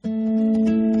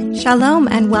Shalom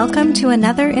and welcome to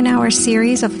another in our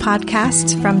series of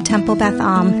podcasts from Temple Beth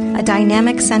Am, a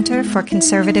dynamic center for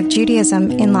conservative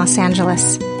Judaism in Los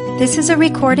Angeles. This is a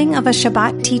recording of a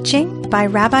Shabbat teaching by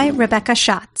Rabbi Rebecca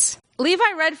Schatz. Levi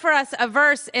read for us a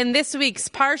verse in this week's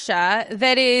Parsha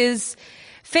that is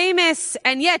famous,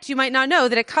 and yet you might not know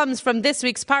that it comes from this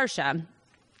week's Parsha.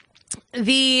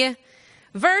 The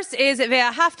verse is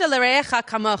Ve'ahavta l're'echa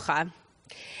kamocha.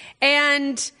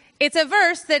 And it's a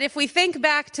verse that if we think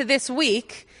back to this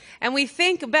week, and we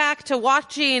think back to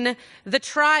watching the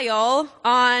trial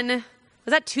on, was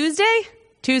that Tuesday?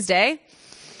 Tuesday.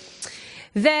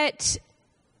 That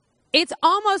it's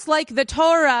almost like the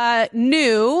Torah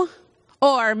knew,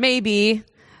 or maybe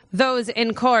those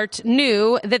in court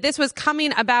knew, that this was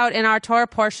coming about in our Torah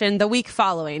portion the week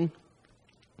following.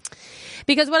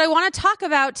 Because what I want to talk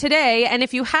about today, and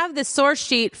if you have the source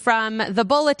sheet from the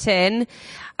bulletin,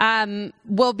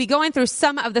 we'll be going through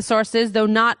some of the sources, though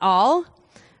not all,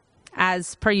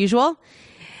 as per usual.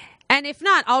 And if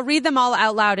not, I'll read them all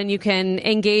out loud and you can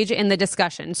engage in the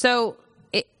discussion. So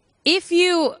if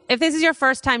this is your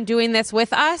first time doing this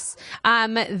with us,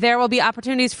 there will be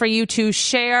opportunities for you to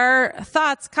share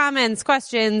thoughts, comments,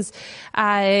 questions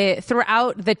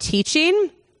throughout the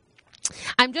teaching.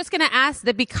 I'm just going to ask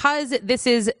that because this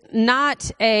is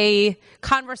not a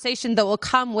conversation that will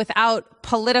come without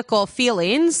political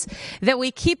feelings, that we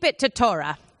keep it to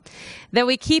Torah, that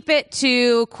we keep it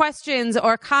to questions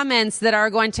or comments that are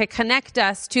going to connect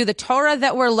us to the Torah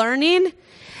that we're learning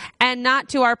and not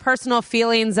to our personal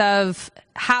feelings of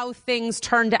how things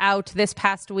turned out this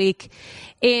past week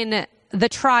in the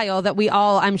trial that we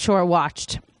all, I'm sure,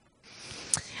 watched.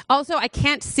 Also, I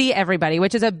can't see everybody,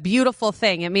 which is a beautiful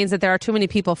thing. It means that there are too many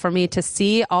people for me to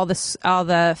see all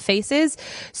the faces.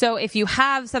 So if you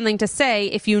have something to say,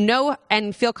 if you know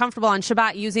and feel comfortable on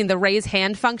Shabbat using the raise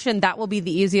hand function, that will be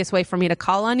the easiest way for me to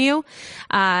call on you.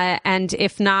 And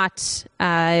if not,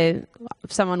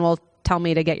 someone will tell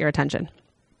me to get your attention.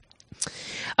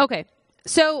 Okay,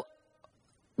 so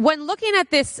when looking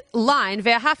at this line,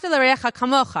 Ve'ahavta l're'echa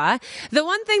kamocha, the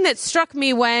one thing that struck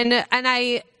me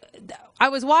I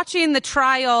was watching the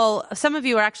trial. Some of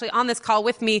you are actually on this call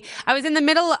with me. I was in the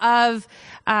middle of,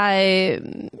 I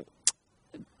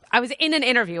was in an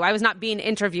interview. I was not being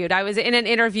interviewed. I was in an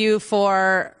interview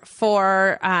for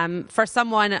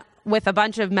someone with a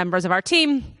bunch of members of our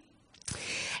team.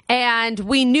 And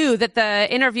we knew that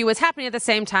the interview was happening at the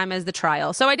same time as the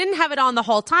trial. So I didn't have it on the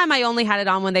whole time. I only had it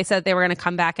on when they said they were going to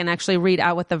come back and actually read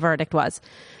out what the verdict was.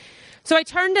 So I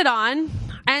turned it on,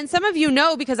 and some of you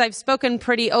know because I've spoken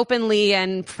pretty openly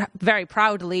and very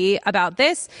proudly about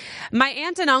this. My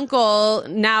aunt and uncle,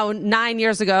 now 9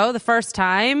 years ago, the first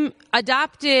time,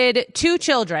 adopted 2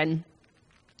 children.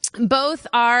 Both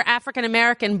are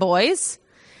African-American boys,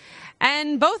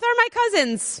 and both are my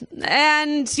cousins.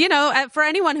 And, you know, for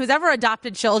anyone who's ever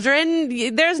adopted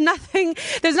children, there's nothing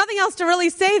else to really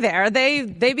say there. They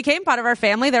became part of our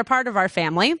family. They're part of our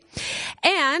family.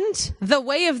 And the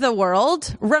way of the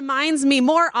world reminds me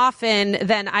more often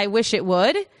than I wish it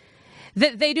would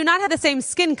that they do not have the same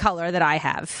skin color that I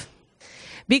have.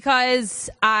 Because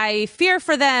I fear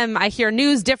for them. I hear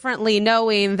news differently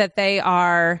knowing that they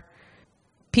are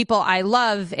people I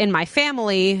love in my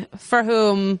family for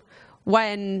whom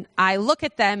when I look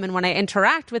at them and when I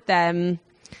interact with them,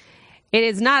 it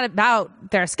is not about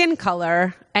their skin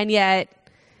color, and yet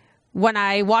when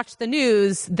I watch the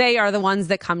news, they are the ones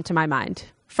that come to my mind,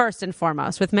 first and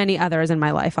foremost, with many others in my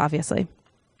life, obviously.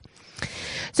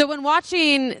 So when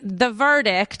watching the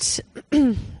verdict,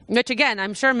 which again,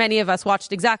 I'm sure many of us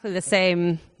watched exactly the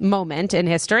same moment in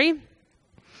history,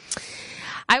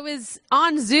 I was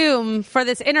on Zoom for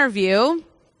this interview,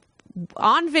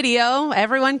 on video,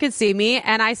 everyone could see me,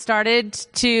 and I started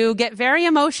to get very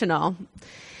emotional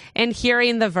in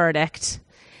hearing the verdict.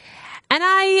 And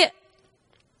I'm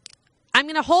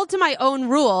going to hold to my own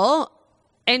rule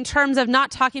in terms of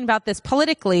not talking about this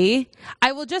politically.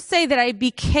 I will just say that I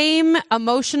became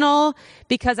emotional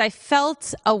because I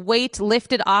felt a weight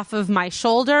lifted off of my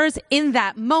shoulders in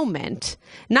that moment,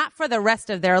 not for the rest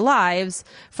of their lives,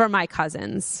 for my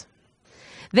cousins.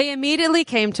 They immediately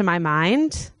came to my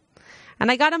mind. And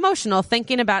I got emotional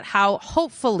thinking about how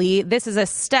hopefully this is a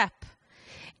step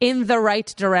in the right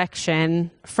direction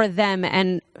for them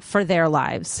and for their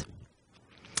lives.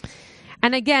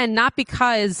 And again, not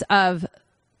because of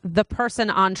the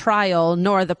person on trial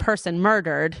nor the person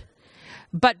murdered,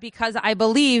 but because I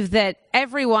believe that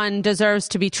everyone deserves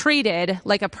to be treated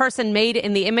like a person made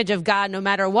in the image of God, no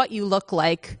matter what you look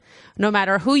like, no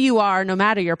matter who you are, no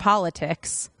matter your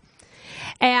politics.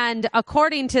 And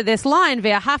according to this line,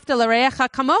 Ve'ahavta l're'echa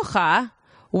kamocha,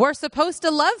 We're supposed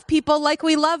to love people like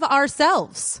we love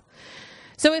ourselves.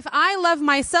 So if I love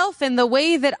myself in the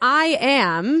way that I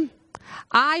am,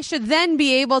 I should then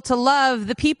be able to love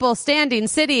the people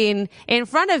sitting in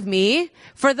front of me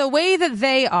for the way that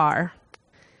they are.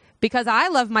 Because I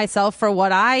love myself for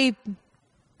what I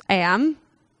am.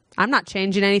 I'm not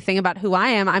changing anything about who I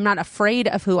am. I'm not afraid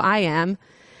of who I am.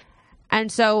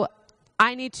 And so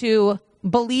I need to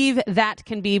believe that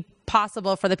can be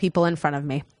possible for the people in front of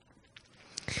me.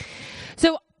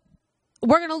 So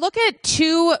we're going to look at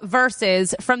 2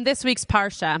 verses from this week's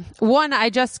Parsha. One I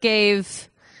just gave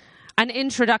an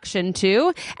introduction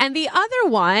to, and the other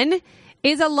one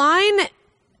is a line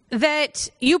that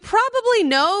you probably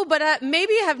know, but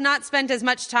maybe have not spent as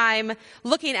much time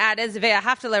looking at as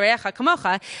Ve'ahavta l'reacha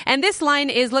kamocha. And this line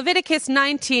is Leviticus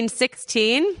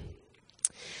 19:16.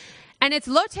 And it's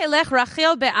Lo telech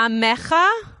rachil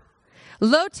be'amecha,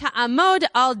 lo ta'amod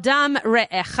al dam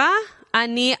re'echa,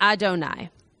 ani Adonai.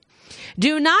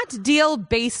 Do not deal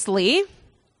basely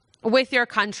with your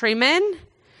countrymen.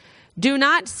 Do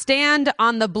not stand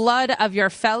on the blood of your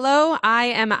fellow. I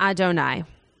am Adonai.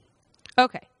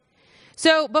 Okay.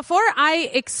 So before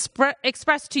I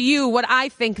express to you what I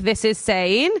think this is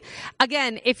saying,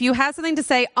 again, if you have something to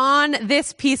say on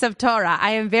this piece of Torah,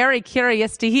 I am very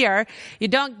curious to hear. You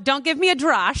don't give me a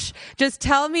drash. Just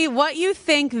tell me what you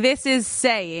think this is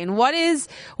saying. What is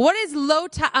lo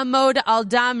ta'amod al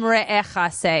dam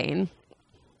re'echa saying?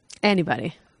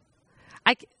 Anybody?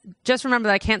 I just remember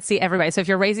that I can't see everybody. So if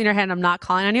you're raising your hand, I'm not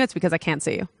calling on you. It's because I can't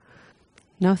see you.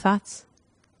 No thoughts?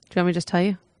 Do you want me to just tell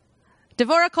you?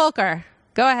 Devorah Kolker,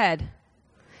 go ahead.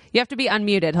 You have to be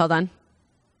unmuted. Hold on.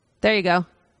 There you go.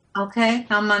 Okay,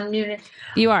 I'm unmuted.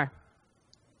 You are.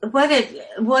 What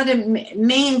it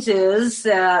means is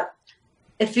that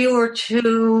if you were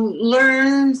to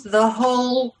learn the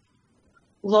whole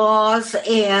laws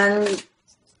and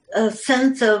a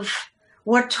sense of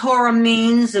what Torah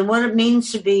means and what it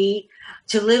means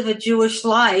to live a Jewish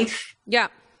life. Yeah.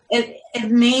 It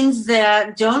means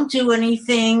that don't do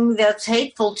anything that's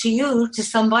hateful to you to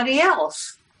somebody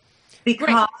else,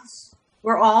 because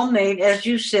we're all made, as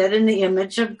you said, in the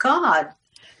image of God.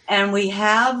 And we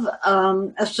have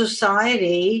a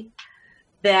society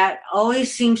that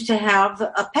always seems to have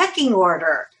a pecking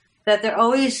order, that there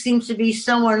always seems to be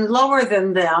someone lower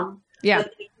than them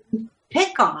that they can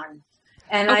pick on.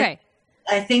 And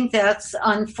I think that's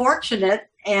unfortunate.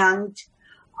 And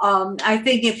I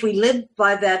think if we lived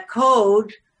by that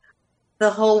code, the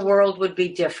whole world would be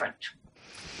different.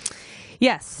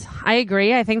 Yes, I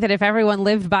agree. I think that if everyone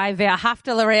lived by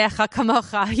Ve'ahavta l'reacha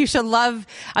kamocha, you should love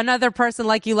another person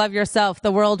like you love yourself,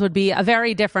 the world would be a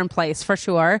very different place, for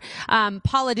sure.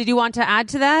 Paula, did you want to add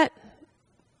to that?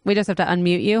 We just have to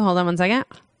unmute you. Hold on one second.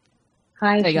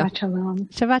 Hi, Shabbat Shalom.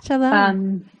 Shabbat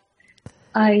Shalom.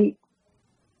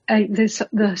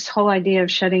 This whole idea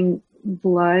of shedding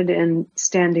blood and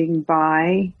standing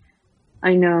by,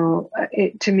 I know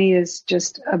it to me is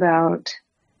just about,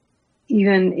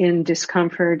 even in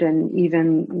discomfort and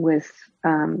even with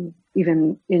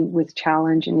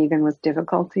challenge and even with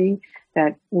difficulty,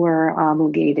 that we're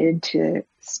obligated to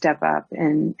step up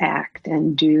and act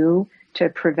and do to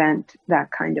prevent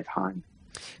that kind of harm.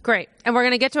 Great. And we're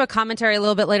going to get to a commentary a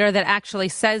little bit later that actually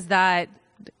says that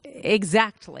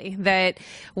exactly, that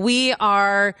we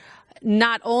are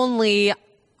not only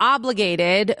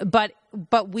obligated, but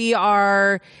we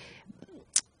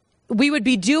would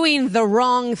be doing the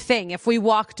wrong thing if we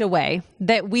walked away.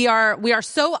 That we are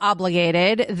so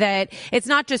obligated that it's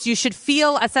not just you should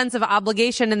feel a sense of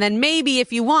obligation and then maybe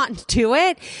if you want to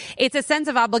it, it's a sense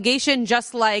of obligation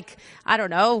just like, I don't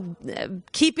know,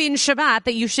 keeping Shabbat,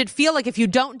 that you should feel like if you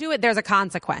don't do it, there's a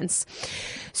consequence.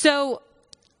 So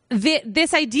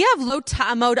this idea of lo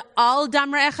ta'amod al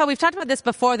dam re'echa, we've talked about this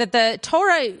before, that the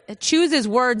Torah chooses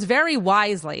words very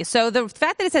wisely. So the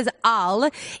fact that it says al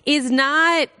is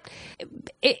not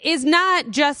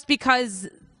just because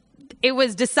it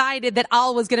was decided that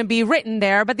al was going to be written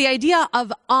there, but the idea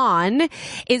of on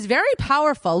is very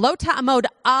powerful. Lo ta'amod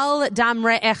al dam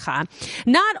re'echa.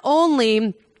 Not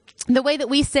only the way that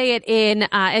we say it in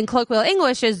colloquial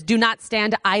English is do not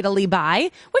stand idly by,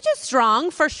 which is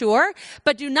strong for sure,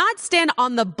 but do not stand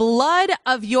on the blood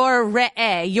of your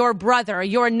re'eh, your brother,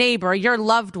 your neighbor, your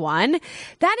loved one.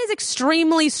 That is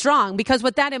extremely strong, because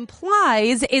what that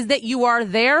implies is that you are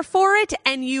there for it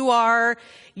and you are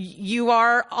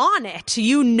on it.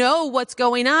 You know what's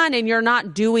going on and you're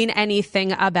not doing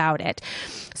anything about it.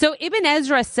 So Ibn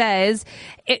Ezra says,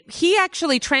 he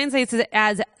actually translates it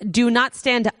as do not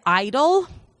stand idle.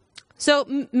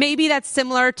 So maybe that's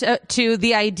similar to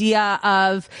the idea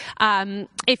of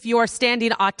if you're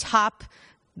standing atop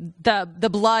the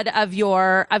blood of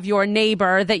your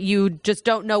neighbor that you just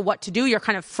don't know what to do. You're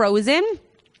kind of frozen.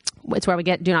 It's where we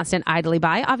get do not stand idly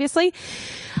by, obviously.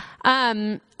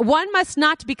 One must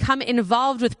not become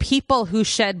involved with people who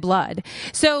shed blood.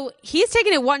 So he's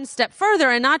taking it one step further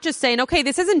and not just saying, okay,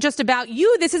 this isn't just about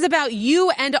you. This is about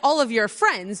you and all of your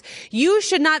friends. You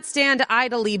should not stand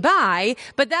idly by.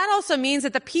 But that also means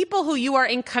that the people who you are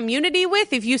in community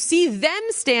with, if you see them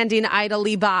standing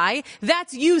idly by,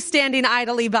 that's you standing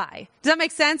idly by. Does that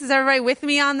make sense? Is everybody with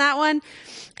me on that one?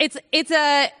 It's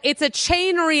a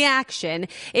chain reaction.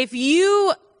 If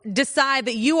you decide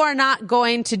that you are not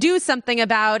going to do something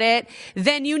about it,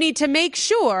 then you need to make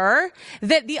sure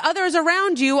that the others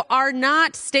around you are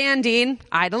not standing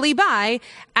idly by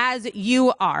as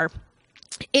you are.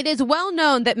 It is well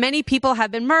known that many people have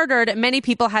been murdered, many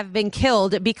people have been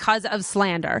killed because of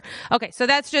slander. Okay, so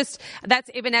that's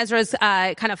Ibn Ezra's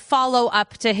kind of follow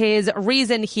up to his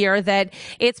reason here that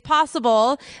it's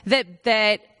possible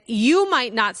that you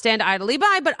might not stand idly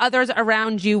by, but others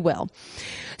around you will.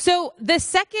 So the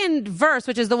second verse,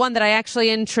 which is the one that I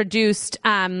actually introduced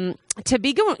to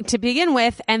begin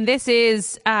with, and this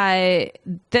is the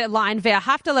line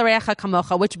Ve'ahavta l'reacha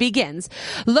kamocha, which begins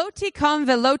Lo tikom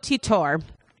ve'lo titor.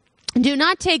 Do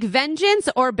not take vengeance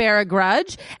or bear a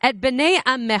grudge at bnei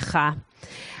amecha.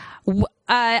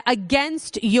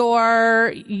 Against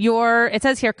your it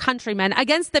says here countrymen,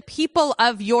 against the people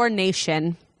of your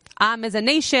nation. Am is a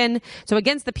nation, so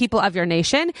against the people of your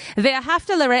nation.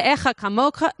 Ve'ahavta l're'echa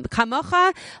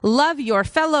kamocha, love your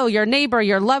fellow, your neighbor,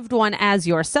 your loved one as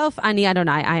yourself. Ani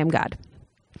Adonai, I am God.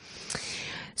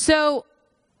 So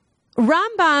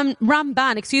Ramban,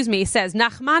 says,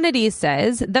 Nachmanides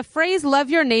says, the phrase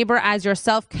love your neighbor as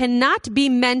yourself cannot be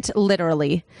meant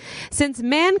literally, since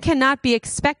man cannot be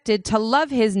expected to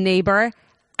love his neighbor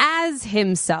as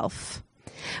himself.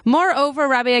 Moreover,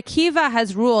 Rabbi Akiva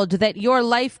has ruled that your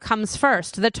life comes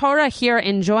first. The Torah here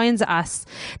enjoins us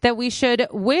that we should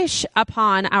wish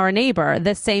upon our neighbor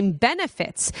the same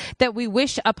benefits that we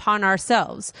wish upon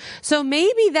ourselves. So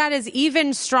maybe that is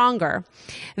even stronger,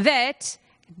 that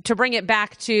to bring it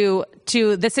back to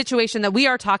the situation that we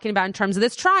are talking about in terms of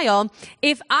this trial,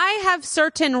 if I have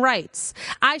certain rights,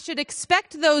 I should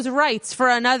expect those rights for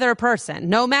another person,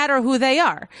 no matter who they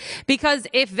are. Because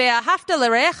if ve'ahavta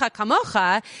l'reacha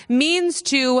kamocha means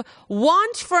to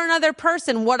want for another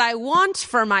person what I want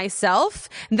for myself,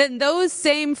 then those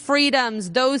same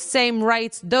freedoms, those same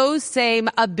rights, those same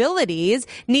abilities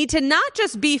need to not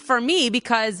just be for me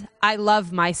because I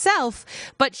love myself,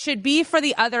 but should be for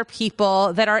the other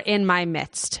people that are in my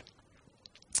midst.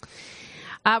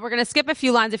 We're going to skip a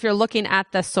few lines if you're looking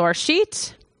at the source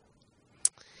sheet.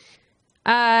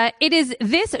 It is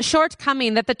this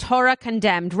shortcoming that the Torah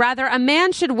condemned. Rather, a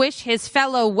man should wish his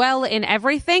fellow well in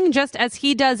everything, just as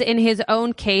he does in his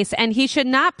own case, and he should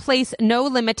not place no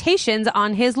limitations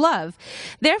on his love.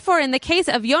 Therefore, in the case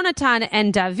of Yonatan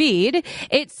and David,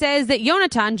 it says that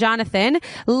Jonathan,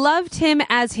 loved him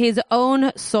as his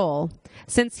own soul,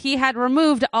 since he had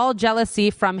removed all jealousy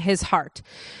from his heart.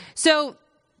 So,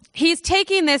 he's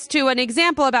taking this to an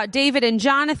example about David and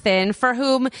Jonathan, for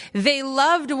whom they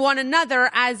loved one another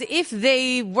as if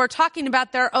they were talking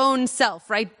about their own self,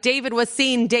 right? David was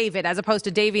seeing David as opposed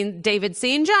to David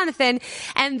seeing Jonathan,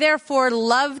 and therefore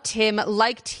loved him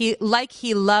like he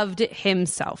loved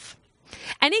himself.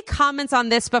 Any comments on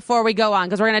this before we go on?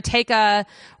 Because we're going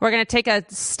to take a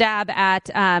stab at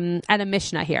a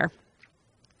Mishnah here.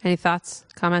 Any thoughts,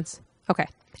 comments? Okay.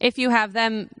 If you have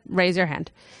them, raise your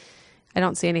hand. I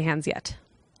don't see any hands yet.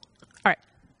 All right.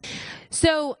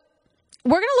 So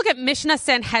we're going to look at Mishnah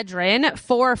Sanhedrin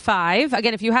 4:5.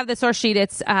 Again, if you have the source sheet,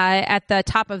 it's at the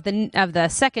top of the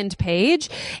second page.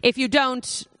 If you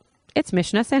don't, it's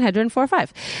Mishnah Sanhedrin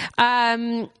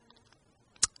 4:5.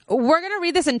 We're going to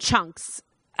read this in chunks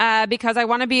because I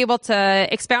want to be able to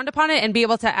expound upon it and be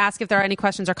able to ask if there are any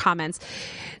questions or comments.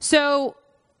 So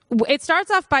it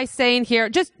starts off by saying here,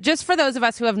 just for those of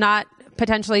us who have not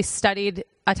potentially studied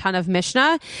a ton of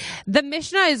Mishnah, the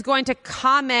Mishnah is going to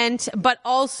comment, but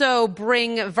also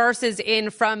bring verses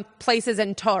in from places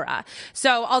in Torah.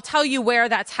 So I'll tell you where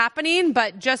that's happening,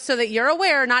 but just so that you're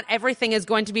aware, not everything is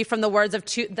going to be from the words of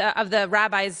the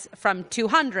rabbis from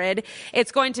 200.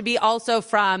 It's going to be also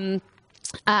from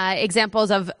examples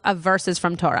of verses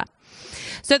from Torah.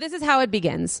 So this is how it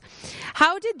begins.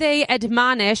 How did they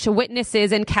admonish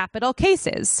witnesses in capital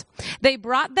cases? They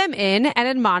brought them in and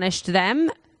admonished them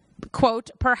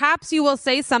quote, perhaps you will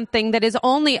say something that is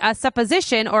only a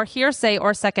supposition or hearsay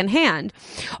or secondhand,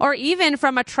 or even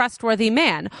from a trustworthy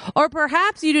man. Or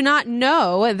perhaps you do not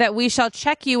know that we shall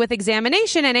check you with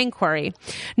examination and inquiry.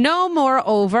 Know,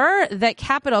 moreover, that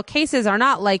capital cases are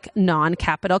not like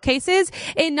non-capital cases.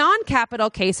 In non-capital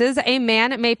cases, a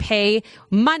man may pay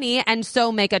money and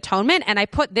so make atonement. And I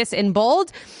put this in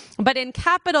bold. But in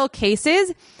capital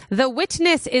cases, the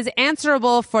witness is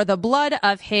answerable for the blood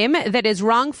of him that is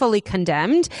wrongfully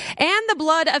condemned and the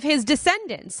blood of his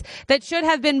descendants that should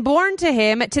have been born to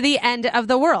him to the end of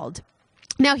the world.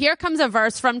 Now, here comes a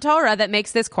verse from Torah that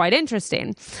makes this quite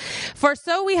interesting. For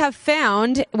so we have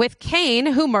found with Cain,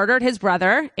 who murdered his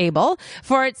brother Abel,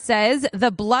 for it says, the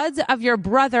bloods of your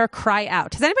brother cry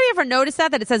out. Has anybody ever noticed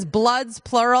that it says bloods,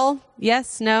 plural?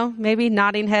 Yes, no, maybe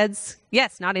nodding heads.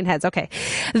 Yes, nodding heads. Okay.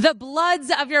 The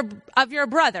bloods of your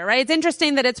brother, right? It's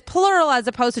interesting that it's plural as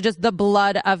opposed to just the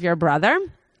blood of your brother.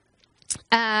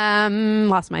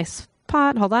 Lost my spot.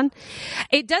 Hold on.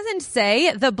 It doesn't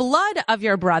say the blood of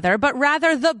your brother, but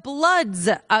rather the bloods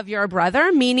of your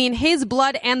brother, meaning his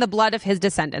blood and the blood of his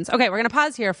descendants. Okay, we're going to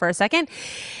pause here for a second.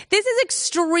 This is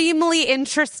extremely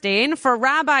interesting for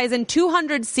rabbis in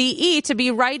 200 CE to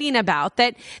be writing about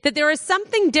that there is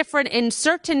something different in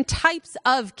certain types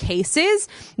of cases,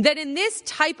 that in this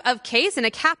type of case, in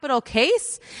a capital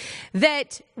case,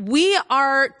 that we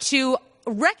are to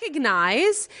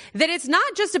recognize that it's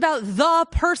not just about the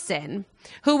person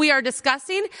who we are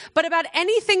discussing, but about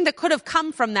anything that could have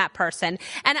come from that person.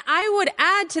 And I would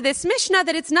add to this Mishnah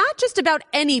that it's not just about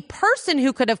any person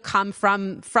who could have come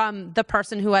from the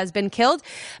person who has been killed,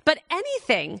 but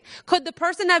anything. Could the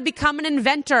person have become an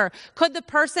inventor? Could the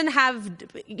person have,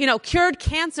 cured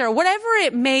cancer? Whatever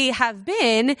it may have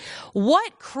been,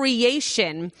 what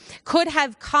creation could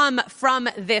have come from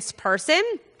this person?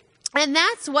 And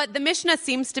that's what the Mishnah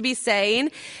seems to be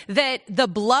saying, that the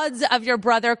bloods of your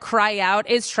brother cry out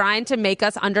is trying to make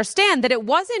us understand that it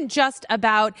wasn't just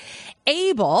about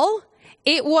Abel.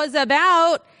 It was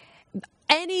about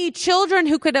any children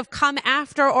who could have come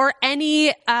after, or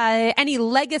any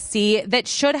legacy that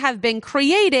should have been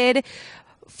created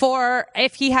for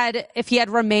if he had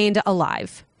remained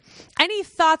alive. Any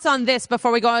thoughts on this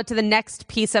before we go on to the next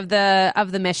piece of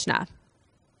the Mishnah?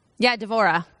 Yeah,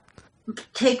 Devorah.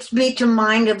 Takes me to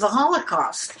mind of the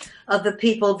Holocaust, of the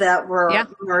people that were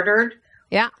murdered.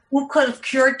 Yeah. Who could have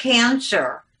cured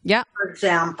cancer, for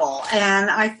example. And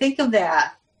I think of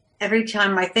that every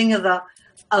time I think of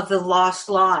the lost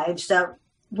lives, that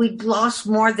we lost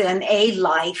more than a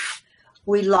life.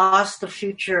 We lost the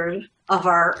future of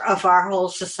our whole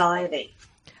society.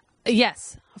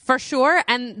 Yes. For sure.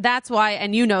 And that's why,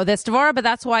 and you know this, Devorah, but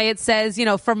that's why it says,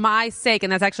 for my sake,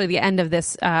 and that's actually the end of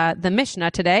this, the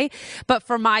Mishnah today, but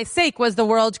for my sake was the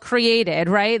world created,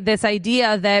 right? This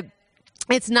idea that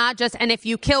it's not just, and if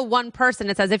you kill one person,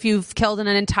 it's as if you've killed an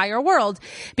entire world,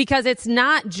 because it's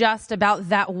not just about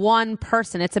that one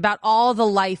person. It's about all the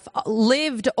life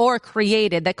lived or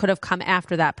created that could have come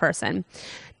after that person.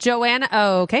 Joanna,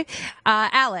 okay.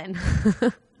 Alan.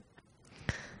 There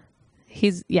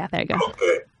you go.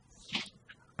 Okay.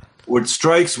 What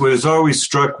has always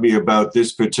struck me about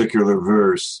this particular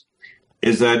verse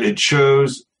is that it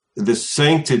shows the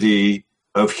sanctity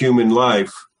of human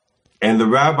life and the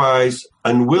rabbi's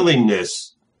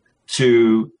unwillingness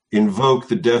to invoke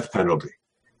the death penalty.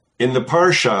 In the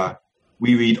Parsha,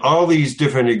 we read all these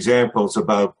different examples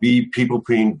about people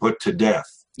being put to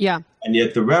death. Yeah. And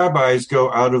yet the rabbis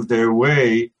go out of their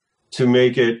way to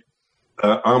make it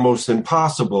almost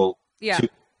impossible to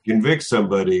convict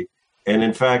somebody. And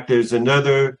in fact, there's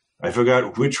another, I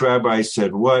forgot which rabbi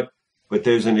said what, but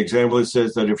there's an example that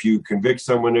says that if you convict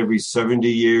someone every 70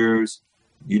 years,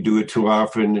 you do it too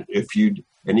often. If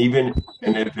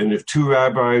two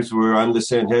rabbis were on the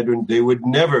Sanhedrin, they would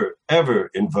never, ever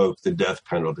invoke the death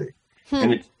penalty.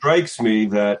 And it strikes me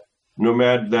that no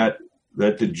matter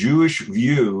that the Jewish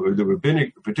view, or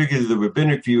particularly the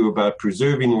rabbinic view about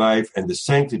preserving life and the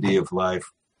sanctity of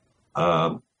life,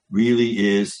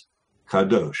 really is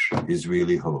kadosh, is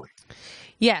really holy.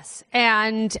 Yes,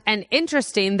 and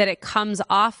interesting that it comes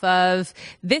off of,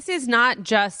 this is not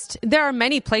just, there are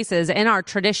many places in our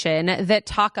tradition that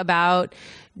talk about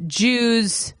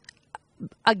Jews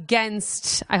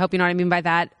against, I hope you know what I mean by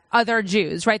that, other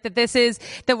Jews, right?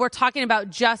 That we're talking about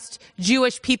just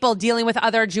Jewish people dealing with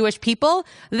other Jewish people.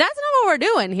 That's not what we're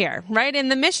doing here, right? In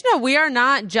the Mishnah, we are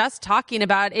not just talking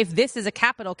about if this is a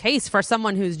capital case for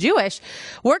someone who's Jewish.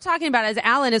 We're talking about, as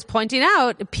Alan is pointing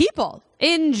out, people.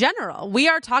 in general. We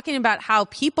are talking about how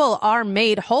people are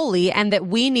made holy and that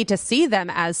we need to see them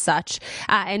as such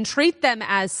and treat them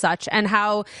as such, and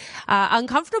how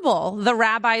uncomfortable the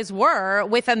rabbis were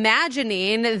with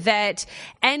imagining that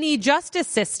any justice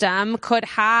system could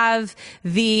have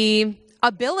the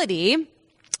ability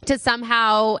to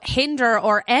somehow hinder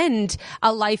or end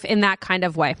a life in that kind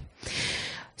of way.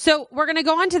 So we're going to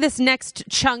go on to this next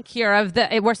chunk here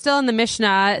we're still in the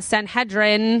Mishnah,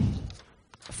 Sanhedrin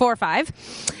 4:5.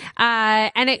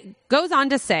 And it goes on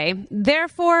to say,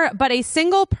 therefore, but a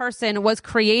single person was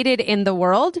created in the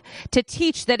world to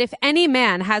teach that if any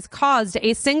man has caused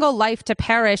a single life to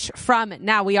perish from,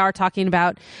 now we are talking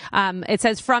about, it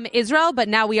says from Israel, but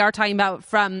now we are talking about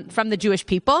from the Jewish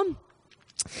people.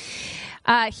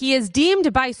 He is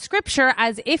deemed by Scripture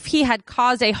as if he had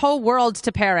caused a whole world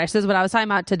to perish. This is what I was talking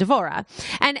about to Devorah.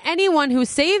 And anyone who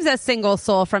saves a single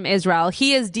soul from Israel,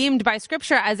 he is deemed by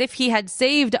Scripture as if he had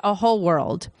saved a whole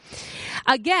world.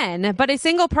 Again, but a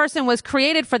single person was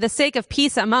created for the sake of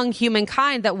peace among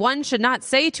humankind, that one should not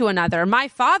say to another, my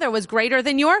father was greater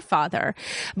than your father.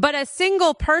 But a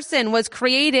single person was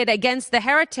created against the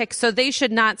heretics, so they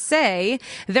should not say,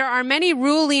 there are many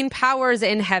ruling powers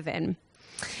in heaven.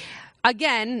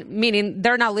 Again, meaning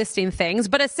they're not listing things,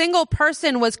 but a single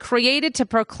person was created to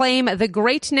proclaim the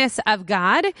greatness of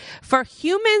God, for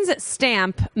humans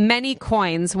stamp many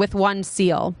coins with one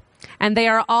seal, and they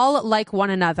are all like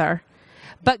one another.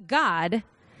 But God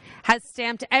has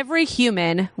stamped every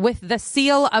human with the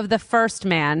seal of the first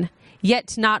man,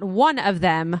 yet not one of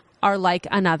them are like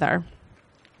another.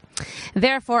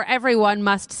 Therefore, everyone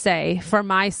must say, for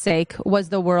my sake was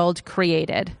the world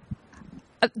created.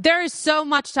 There is so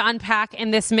much to unpack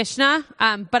in this Mishnah,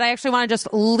 but I actually want to just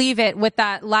leave it with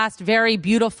that last very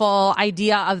beautiful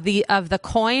idea of the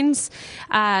coins,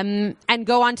 and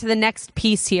go on to the next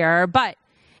piece here. But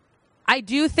I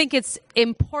do think it's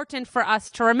important for us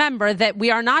to remember that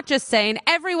we are not just saying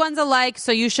everyone's alike,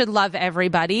 so you should love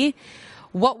everybody.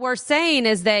 What we're saying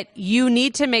is that you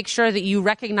need to make sure that you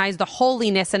recognize the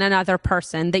holiness in another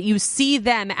person, that you see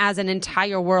them as an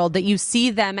entire world, that you see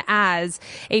them as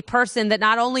a person that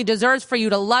not only deserves for you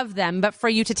to love them, but for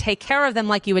you to take care of them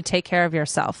like you would take care of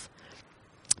yourself,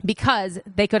 because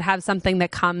they could have something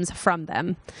that comes from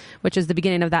them, which is the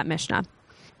beginning of that Mishnah.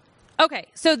 Okay,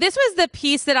 so this was the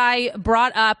piece that I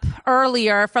brought up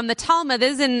earlier from the Talmud.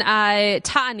 This is in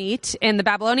Ta'anit, in the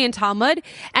Babylonian Talmud,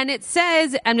 and it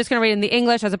says, I'm just going to read it in the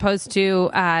English as opposed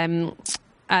to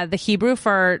the Hebrew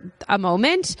for a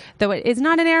moment, though it is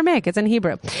not in Aramaic, it's in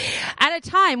Hebrew. At a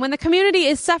time when the community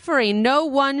is suffering, no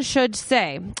one should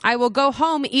say, I will go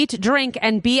home, eat, drink,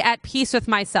 and be at peace with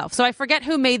myself. So I forget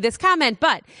who made this comment,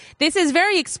 but this is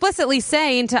very explicitly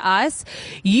saying to us,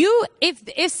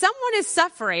 if someone is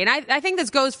suffering, I think this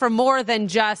goes for more than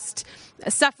just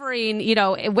suffering,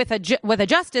 with a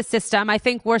justice system. I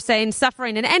think we're saying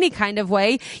suffering in any kind of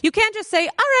way. You can't just say,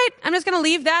 all right, I'm just going to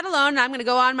leave that alone and I'm going to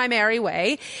go on my merry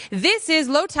way. This is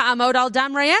lo ta'amod al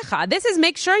dam re'echa. This is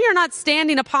make sure you're not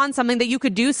standing upon something that you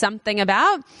could do something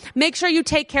about. Make sure you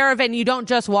take care of it and you don't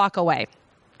just walk away.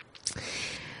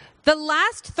 The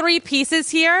last three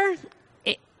pieces here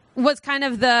was kind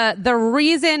of the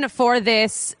reason for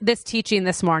this teaching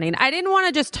this morning. I didn't want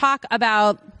to just talk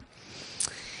about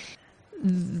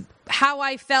how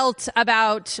I felt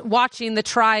about watching the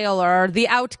trial or the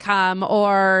outcome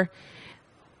or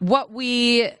what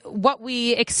we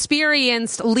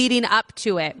experienced leading up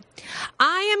to it.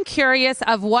 I am curious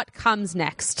of what comes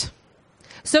next.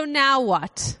 So now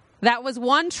what? That was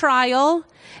one trial.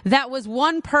 That was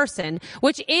one person,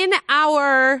 which in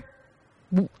our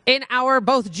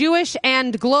both Jewish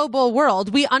and global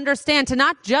world, we understand to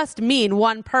not just mean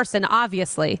one person,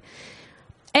 obviously.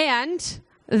 And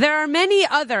there are many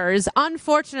others,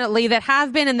 unfortunately, that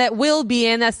have been and that will be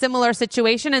in a similar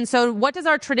situation. And so what does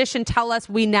our tradition tell us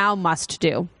we now must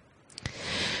do?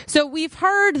 So we've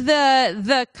heard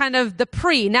the kind of the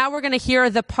pre, now we're going to hear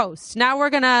the post. Now we're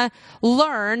going to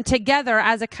learn together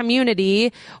as a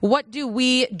community, what do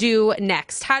we do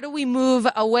next? How do we move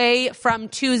away from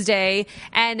Tuesday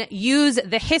and use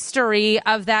the history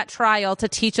of that trial to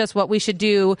teach us what we should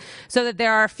do so that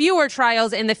there are fewer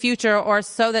trials in the future, or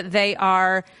so that they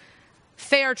are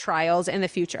fair trials in the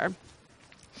future?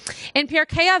 In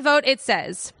Pirkei Avot it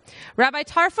says, Rabbi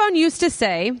Tarfon used to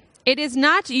say, it is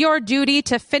not your duty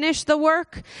to finish the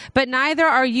work, but neither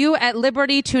are you at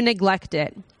liberty to neglect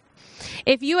it.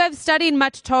 If you have studied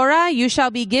much Torah, you shall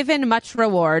be given much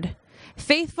reward.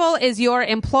 Faithful is your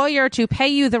employer to pay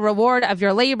you the reward of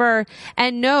your labor,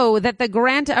 and know that the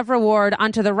grant of reward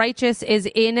unto the righteous is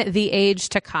in the age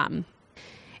to come.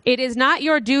 It is not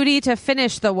your duty to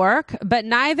finish the work, but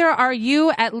neither are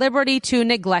you at liberty to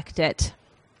neglect it.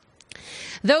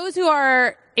 Those who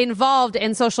are involved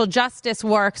in social justice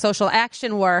work, social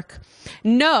action work,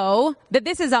 know that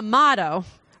this is a motto,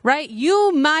 right?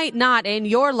 You might not in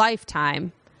your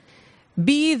lifetime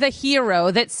be the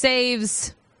hero that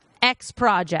saves X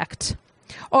project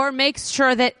or makes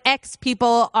sure that X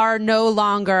people are no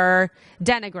longer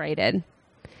denigrated.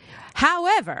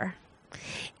 However,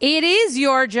 it is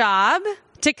your job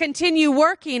to continue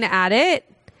working at it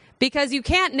because you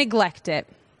can't neglect it.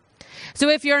 So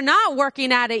if you're not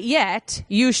working at it yet,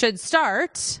 you should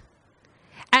start.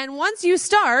 And once you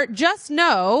start, just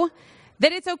know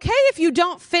that it's okay if you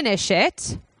don't finish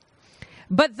it,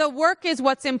 but the work is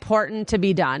what's important to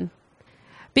be done.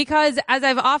 Because as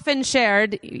I've often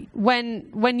shared,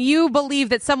 when you believe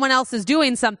that someone else is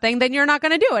doing something, then you're not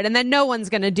going to do it. And then no one's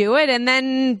going to do it. And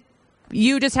then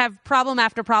you just have problem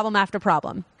after problem after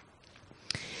problem.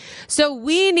 So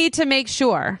we need to make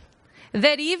sure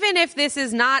that even if this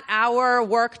is not our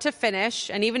work to finish,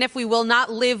 and even if we will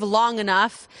not live long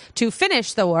enough to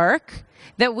finish the work,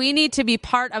 that we need to be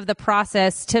part of the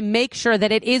process to make sure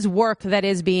that it is work that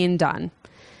is being done.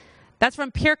 That's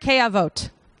from Pirkei Avot.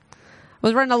 It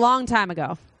was written a long time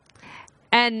ago.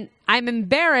 And I'm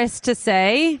embarrassed to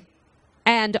say,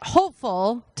 and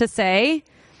hopeful to say,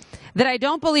 that I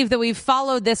don't believe that we've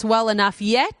followed this well enough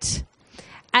yet.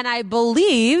 And I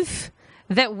believe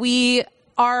that we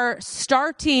are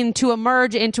starting to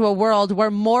emerge into a world where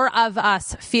more of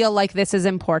us feel like this is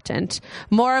important.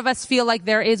 More of us feel like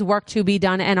there is work to be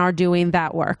done and are doing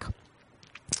that work.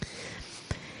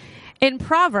 In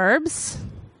Proverbs,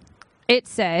 it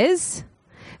says,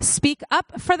 "Speak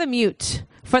up for the mute,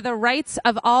 for the rights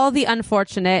of all the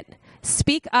unfortunate.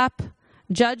 Speak up,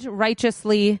 judge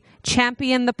righteously,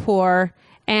 champion the poor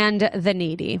and the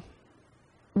needy."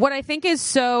 What I think is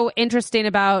so interesting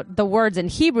about the words in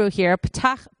Hebrew here,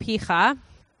 ptach picha,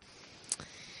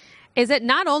 is that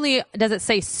not only does it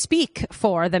say speak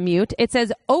for the mute, it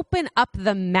says open up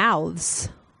the mouths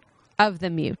of the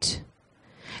mute.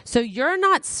 So you're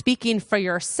not speaking for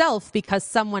yourself because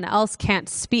someone else can't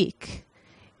speak.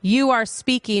 You are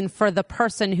speaking for the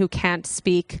person who can't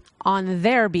speak on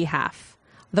their behalf,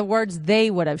 the words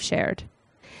they would have shared.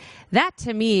 That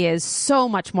to me is so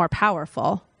much more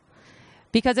powerful.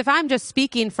 Because if I'm just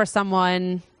speaking for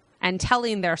someone and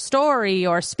telling their story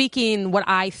or speaking what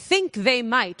I think they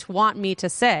might want me to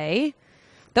say,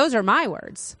 those are my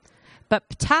words. But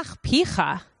ptach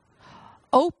picha,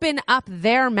 open up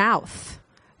their mouth,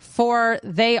 for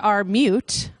they are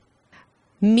mute,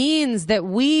 means that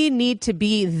we need to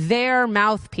be their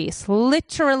mouthpiece,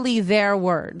 literally their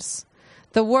words,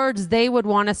 the words they would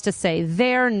want us to say,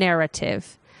 their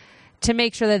narrative, to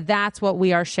make sure that that's what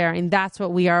we are sharing, that's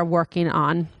what we are working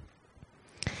on.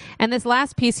 And this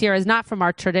last piece here is not from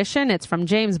our tradition, it's from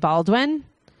James Baldwin,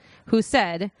 who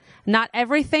said, "Not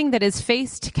everything that is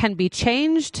faced can be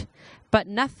changed, but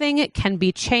nothing can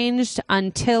be changed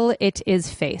until it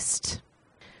is faced."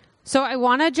 So I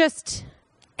want to just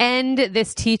end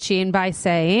this teaching by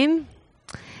saying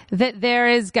that there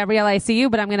is, Gabrielle, I see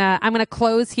you, but I'm gonna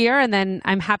close here, and then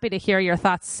I'm happy to hear your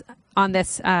thoughts on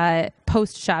this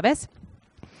post-Shabbos.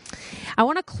 I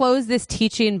want to close this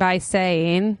teaching by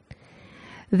saying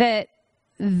that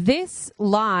this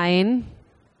line,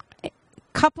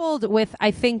 coupled with,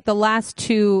 I think, the last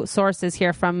two sources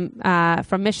here from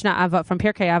Mishnah Avot, from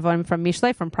Pirkei Avot, and from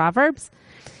Mishlei, from Proverbs,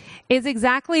 is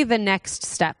exactly the next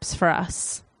steps for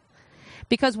us.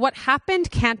 Because what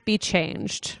happened can't be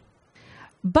changed.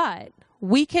 But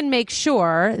we can make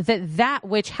sure that that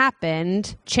which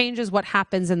happened changes what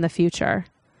happens in the future.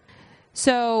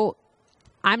 So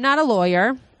I'm not a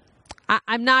lawyer.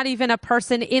 I'm not even a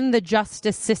person in the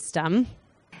justice system.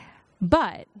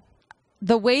 But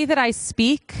the way that I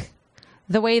speak,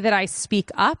 the way that I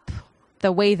speak up,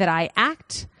 the way that I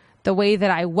act, the way that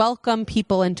I welcome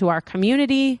people into our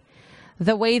community,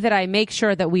 the way that I make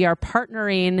sure that we are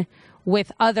partnering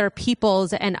with other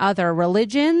peoples and other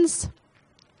religions,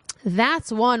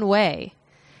 that's one way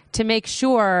to make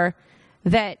sure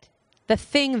that the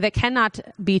thing that cannot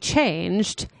be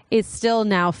changed is still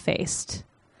now faced.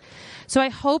 So I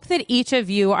hope that each of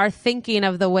you are thinking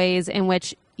of the ways in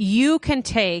which you can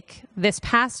take this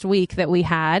past week that we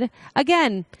had.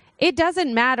 Again, it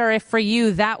doesn't matter if for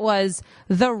you that was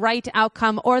the right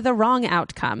outcome or the wrong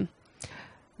outcome.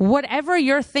 Whatever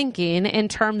you're thinking in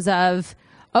terms of,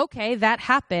 okay, that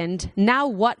happened, now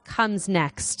what comes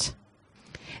next?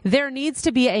 There needs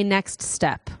to be a next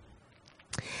step.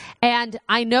 And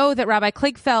I know that Rabbi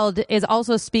Kligfeld is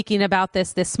also speaking about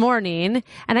this morning.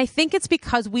 And I think it's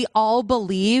because we all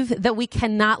believe that we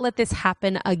cannot let this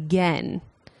happen again.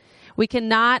 We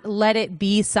cannot let it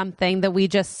be something that we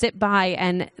just sit by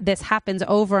and this happens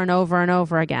over and over and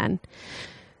over again.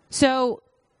 So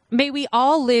may we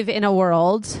all live in a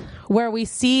world where we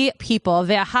see people,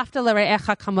 ve'ahavta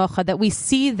l're'echa kamocha, that we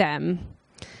see them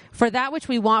for that which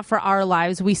we want for our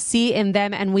lives. We see in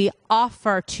them and we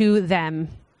offer to them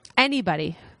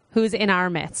anybody who's in our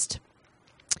midst.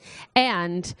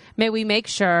 And may we make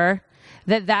sure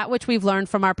that which we've learned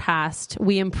from our past,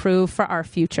 we improve for our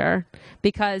future.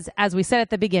 Because as we said at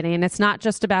the beginning, it's not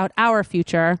just about our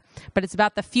future, but it's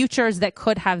about the futures that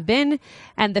could have been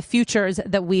and the futures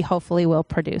that we hopefully will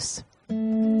produce.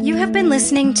 You have been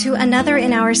listening to another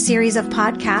in our series of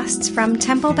podcasts from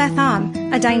Temple Beth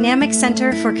Am, a dynamic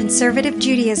center for conservative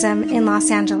Judaism in Los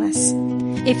Angeles.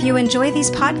 If you enjoy these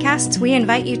podcasts, we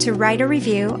invite you to write a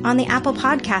review on the Apple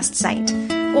Podcast site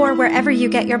or wherever you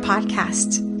get your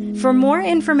podcasts. For more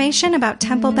information about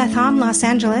Temple Beth Am Los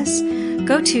Angeles,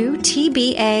 go to tbala.org.